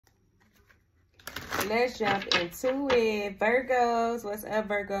Let's jump into it. Virgos, what's up,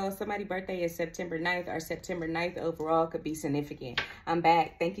 Virgos? Somebody's birthday is September 9th, or September 9th overall could be significant. I'm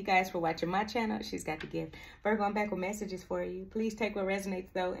back. Thank you guys for watching my channel. She's got the gift. Virgo, I'm back with messages for you. Please take what resonates,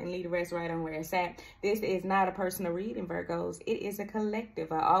 though, and leave the rest right on where it's at. This is not a personal reading, Virgos. It is a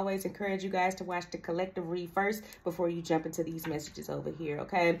collective. I always encourage you guys to watch the collective read first before you jump into these messages over here,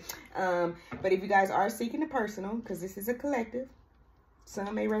 okay? But if you guys are seeking a personal, because this is a collective,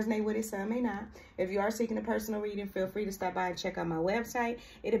 some may resonate with it, some may not. If you are seeking a personal reading, feel free to stop by and check out my website.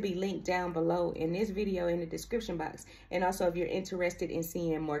 It'll be linked down below in this video in the description box. And also, if you're interested in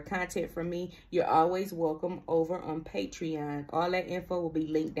seeing more content from me, you're always welcome over on Patreon. All that info will be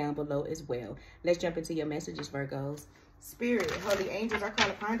linked down below as well. Let's jump into your messages, Virgos. Spirit, holy angels, I call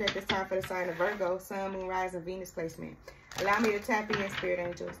upon you at this time for the sign of Virgo, Sun, Moon, Rise, and Venus placement. Allow me to tap in, Spirit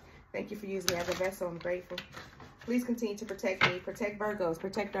angels. Thank you for using me as a vessel. I'm grateful. Please continue to protect me, protect Virgos,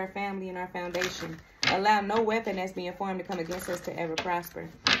 protect our family and our foundation. Allow no weapon that's being formed to come against us to ever prosper.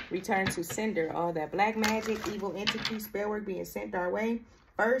 Return to sender all that black magic, evil entity, spell work being sent our way.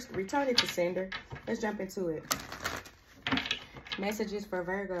 First, return it to sender. Let's jump into it. Messages for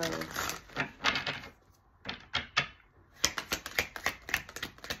Virgos.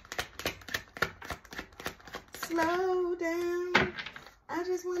 Slow down. I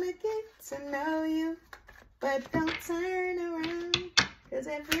just want to get to know you. But don't turn around, cause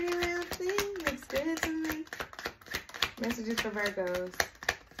that pretty round thing looks good to me. Messages for Virgos.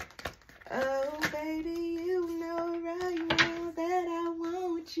 Oh, baby, you know right now that I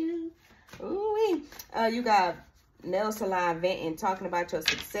want you. Ooh-wee. You got nail salon venting, talking about your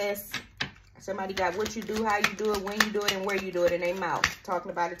success. Somebody got what you do, how you do it, when you do it, and where you do it in their mouth. Talking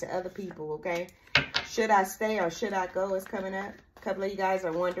about it to other people, okay? Should I stay or should I go is coming up. A couple of you guys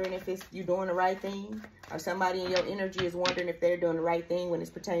are wondering if it's you doing the right thing, or somebody in your energy is wondering if they're doing the right thing when it's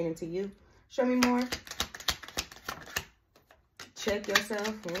pertaining to you. Show me more. Check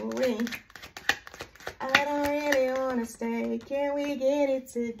yourself. Ooh-wee. I don't really want to stay. Can we get it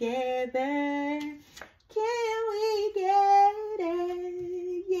together? Can we get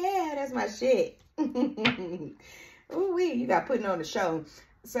it? Yeah, that's my shit. Ooh-wee, you got putting on the show.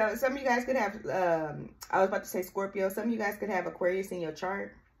 So some of you guys could have, I was about to say Scorpio. Some of you guys could have Aquarius in your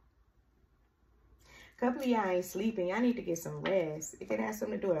chart. A couple of y'all ain't sleeping. Y'all need to get some rest. It could have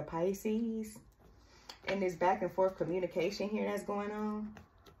something to do with a Pisces. And this back and forth communication here that's going on.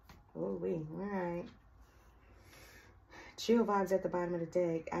 Oh, all right. Chill vibes at the bottom of the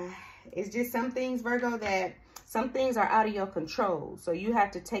deck. It's just some things, Virgo, that some things are out of your control. So you have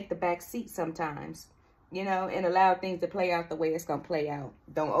to take the back seat sometimes. You know, and allow things to play out the way it's going to play out.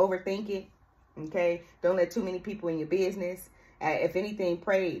 Don't overthink it, okay? Don't let too many people in your business. If anything,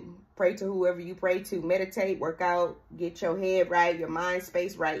 pray to whoever you pray to. Meditate, work out, get your head right, your mind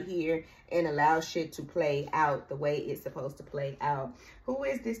space right here, and allow shit to play out the way it's supposed to play out. Who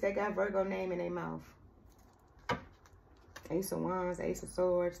is this that got Virgo name in their mouth? Ace of Wands, Ace of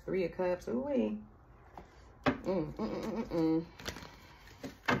Swords, Three of Cups. Ooh-wee.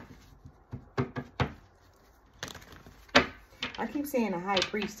 I keep saying a high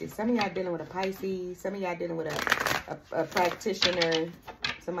priestess. Some of y'all dealing with a Pisces. Some of y'all dealing with a practitioner.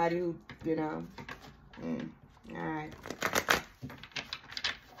 Somebody who, you know. All right.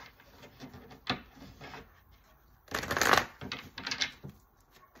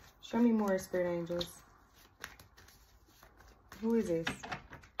 Show me more, Spirit Angels. Who is this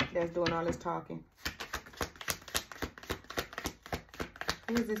that's doing all this talking?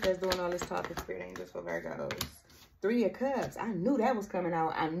 Who is this that's doing all this talking, Spirit Angels, for Virgos? Three of Cups. I knew that was coming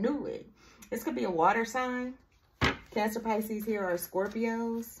out. I knew it. This could be a water sign. Cancer, Pisces here are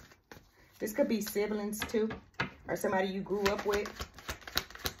Scorpios. This could be siblings too. Or somebody you grew up with.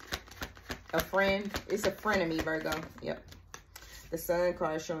 A friend. It's a frenemy, Virgo. Yep. The Sun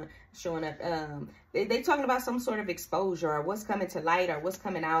card showing up. They talking about some sort of exposure or what's coming to light or what's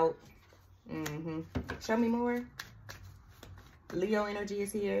coming out. Show me more. Leo energy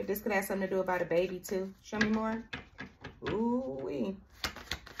is here. This could have something to do about a baby too. Show me more. Ooh-wee.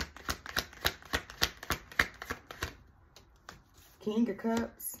 King of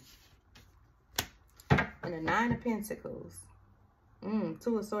Cups. And a Nine of Pentacles.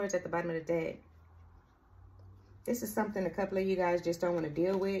 Two of Swords at the bottom of the deck. This is something a couple of you guys just don't want to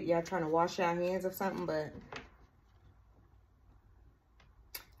deal with. Y'all trying to wash your hands of something, but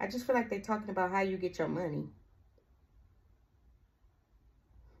I just feel like they're talking about how you get your money.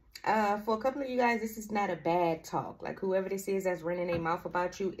 For a couple of you guys, this is not a bad talk. Like whoever this is that's running their mouth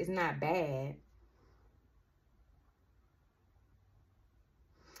about you is not bad.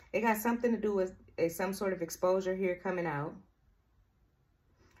 It got something to do with some sort of exposure here coming out.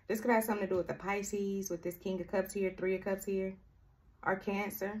 This could have something to do with the Pisces, with this King of Cups here, Three of Cups here, or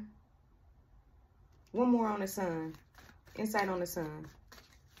Cancer. One more on the Sun. Insight on the Sun.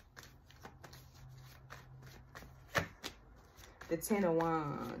 The Ten of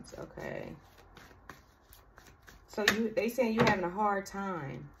Wands. Okay. So they saying you're having a hard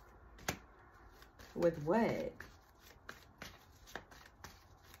time. With what?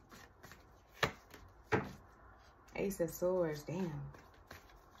 Ace of Swords. Damn.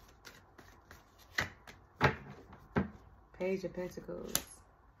 Page of Pentacles.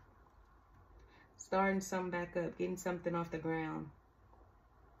 Starting something back up. Getting something off the ground.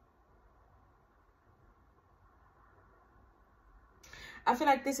 I feel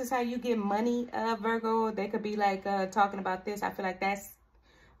like this is how you get money, Virgo. They could be like talking about this. I feel like that's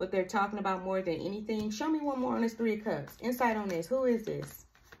what they're talking about more than anything. Show me one more on this Three of Cups. Insight on this. Who is this?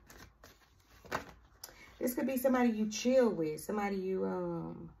 This could be somebody you chill with. Somebody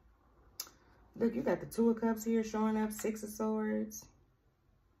you, look, you got the Two of Cups here showing up. Six of Swords.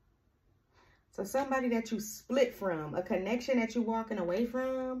 So somebody that you split from. A connection that you walking away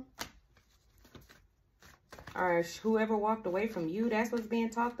from. Or whoever walked away from you. That's what's being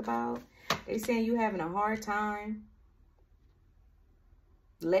talked about. They saying you having a hard time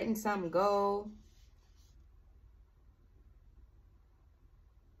letting something go.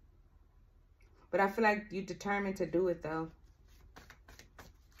 But I feel like you're determined to do it, though.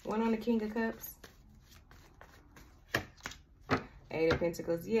 One on the King of Cups. Eight of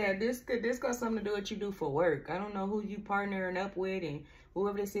Pentacles. Yeah, this got something to do with what you do for work. I don't know who you partnering up with and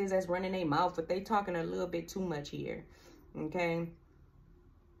whoever this is that's running their mouth, but they talking a little bit too much here. Okay?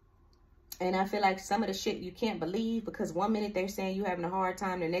 And I feel like some of the shit you can't believe, because one minute they're saying you having a hard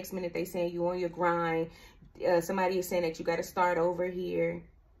time, the next minute they saying you on your grind. Somebody is saying that you got to start over here.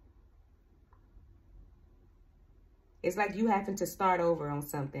 It's like you having to start over on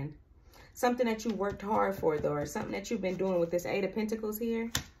something. Something that you worked hard for, though, or something that you've been doing with this Eight of Pentacles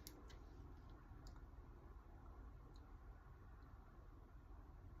here.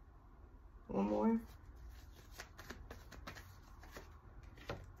 One more.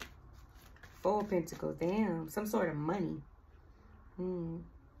 Four of Pentacles. Damn. Some sort of money.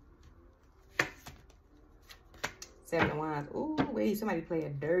 Seven of Wands. Ooh, wait. Somebody play a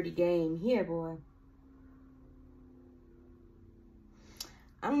dirty game here, boy.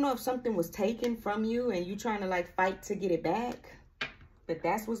 I don't know if something was taken from you and you trying to like fight to get it back. But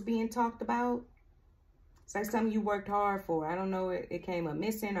that's what's being talked about. It's like something you worked hard for. I don't know, it came up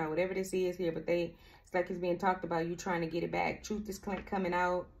missing or whatever this is here. But it's like it's being talked about, you trying to get it back. Truth is coming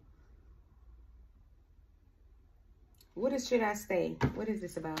out. What is should I stay? What is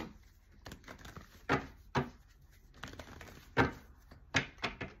this about?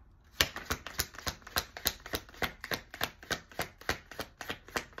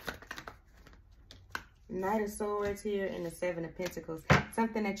 Knight of Swords here and the Seven of Pentacles.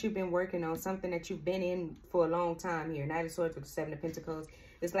 Something that you've been working on. Something that you've been in for a long time here. Knight of Swords with the Seven of Pentacles.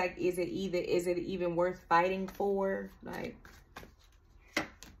 It's like, is it even worth fighting for? Like,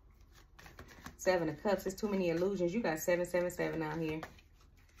 Seven of Cups. There's too many illusions. You got 777 out here.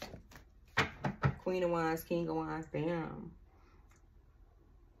 Queen of Wands, King of Wands. Damn.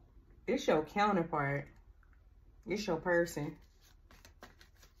 This your counterpart. This your person.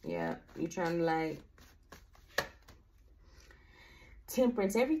 Yeah. You trying to like...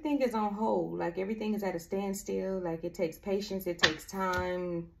 Temperance, everything is on hold. Like everything is at a standstill. Like it takes patience, it takes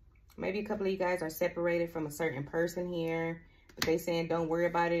time. Maybe a couple of you guys are separated from a certain person here, but they saying don't worry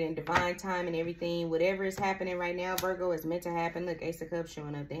about it in divine time and everything. Whatever is happening right now, Virgo, is meant to happen. Look, Ace of Cups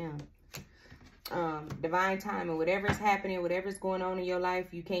showing up. Damn. Divine time and whatever is happening, whatever is going on in your life,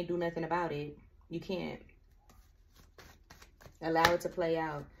 you can't do nothing about it. You can't. Allow it to play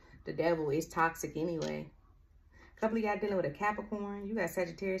out. The devil is toxic anyway. Couple of y'all dealing with a Capricorn. You got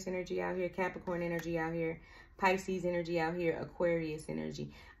Sagittarius energy out here, Capricorn energy out here, Pisces energy out here, Aquarius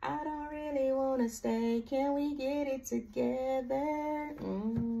energy. I don't really want to stay. Can we get it together?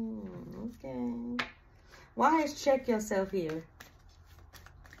 Okay. Why is check yourself here?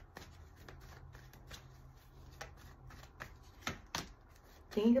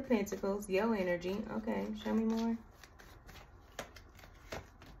 King of Pentacles, your energy. Okay, show me more.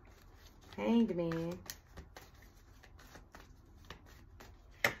 Hanged Man.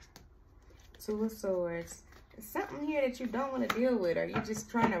 Two of Swords. It's something here that you don't want to deal with, or you're just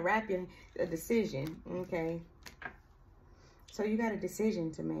trying to wrap a decision. Okay. So you got a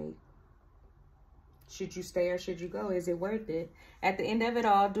decision to make. Should you stay or should you go? Is it worth it? At the end of it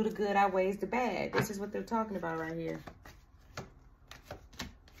all, do the good outweighs the bad. This is what they're talking about right here.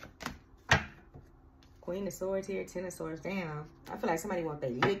 Queen of Swords here, Ten of Swords. Damn. I feel like somebody want their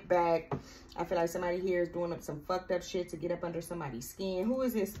lick back. I feel like somebody here is doing up some fucked up shit to get up under somebody's skin. Who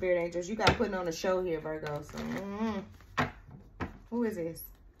is this, Spirit Angels? You got putting on a show here, Virgo. So, who is this?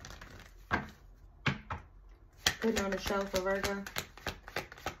 Putting on a show for Virgo.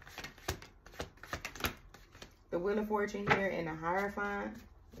 The Wheel of Fortune here and the Hierophant.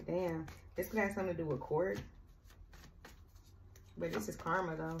 Damn. This could have something to do with court. But this is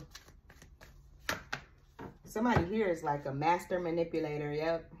karma, though. Somebody here is like a master manipulator.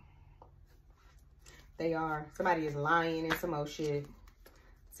 Yep. They are. Somebody is lying in some old shit.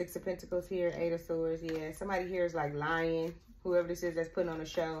 Six of Pentacles here. Eight of Swords. Yeah. Somebody here is like lying. Whoever this is that's putting on a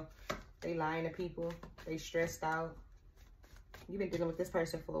show. They lying to people. They stressed out. You've been dealing with this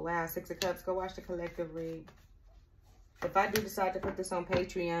person for a while. Six of Cups. Go watch the collective read. If I do decide to put this on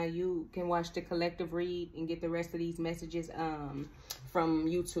Patreon, you can watch the collective read and get the rest of these messages from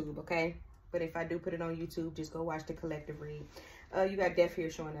YouTube, okay? But if I do put it on YouTube, just go watch the collective read. You got Death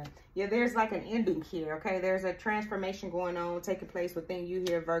here showing up. Yeah, there's like an ending here, okay? There's a transformation going on, taking place within you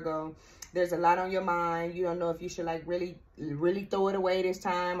here, Virgo. There's a lot on your mind. You don't know if you should like really throw it away this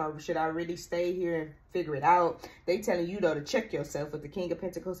time, or should I really stay here and figure it out. They telling you though to check yourself with the King of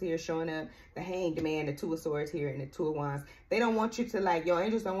Pentacles here showing up, the Hanged Man, the Two of Swords here, and the Two of Wands. They don't want you to like, your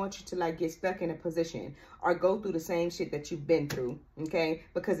angels don't want you to like get stuck in a position or go through the same shit that you've been through, okay?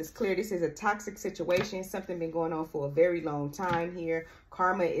 Because it's clear this is a toxic situation. Something been going on for a very long time here.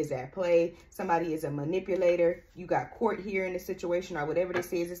 Karma is at play. Somebody is a manipulator. You got court here in this situation or whatever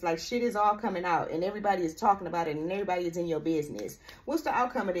this is. It's like shit is all coming out and everybody is talking about it and everybody is in your business. What's the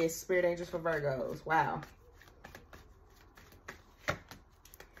outcome of this, Spirit Angels, for Virgos? Wow.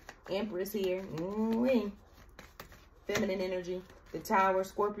 Empress here. Feminine energy. The Tower.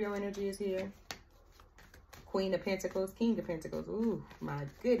 Scorpio energy is here. Queen of Pentacles. King of Pentacles. Ooh, my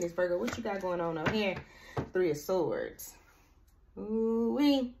goodness, Virgo. What you got going on up here? Three of Swords.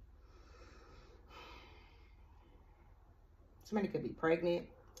 Ooh-wee. Somebody could be pregnant.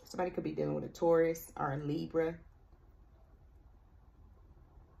 Somebody could be dealing with a Taurus or a Libra.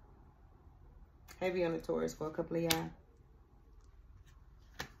 Heavy on the Taurus for a couple of y'all.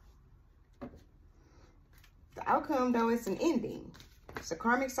 The outcome, though, is an ending. It's a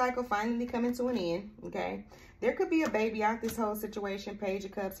karmic cycle finally coming to an end, okay? There could be a baby out this whole situation. Page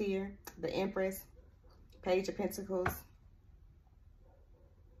of Cups here. The Empress. Page of Pentacles.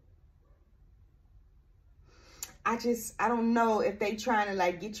 I don't know if they trying to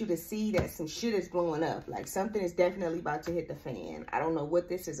like get you to see that some shit is blowing up. Like something is definitely about to hit the fan. I don't know what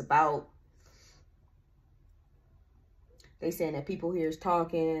this is about. They saying that people here is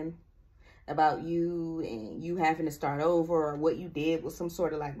talking about you and you having to start over, or what you did with some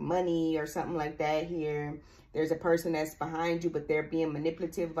sort of like money or something like that here. There's a person that's behind you, but they're being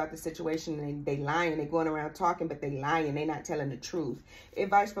manipulative about the situation and they lying. They're going around talking, but they lying. They're not telling the truth.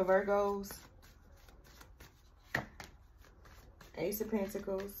 Advice for Virgos. Ace of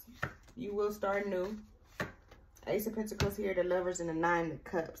Pentacles. You will start new. Ace of Pentacles here, the Lovers, and the Nine of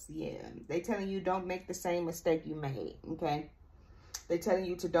Cups. Yeah. They telling you don't make the same mistake you made. Okay. They telling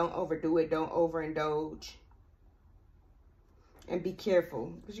you to don't overdo it. Don't overindulge. And be careful.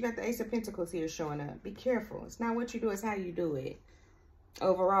 Because you got the Ace of Pentacles here showing up. Be careful. It's not what you do. It's how you do it.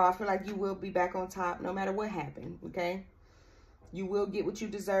 Overall, I feel like you will be back on top no matter what happened. Okay. You will get what you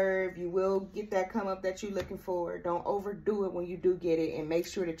deserve. You will get that come up that you're looking for. Don't overdo it when you do get it. And make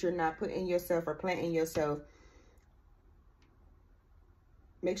sure that you're not putting yourself or planting yourself.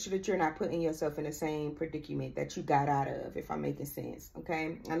 Make sure that you're not putting yourself in the same predicament that you got out of, if I'm making sense.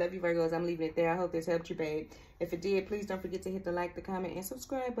 Okay? I love you, Virgos. I'm leaving it there. I hope this helped you, babe. If it did, please don't forget to hit the like, the comment, and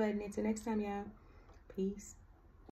subscribe button. Until next time, y'all. Peace.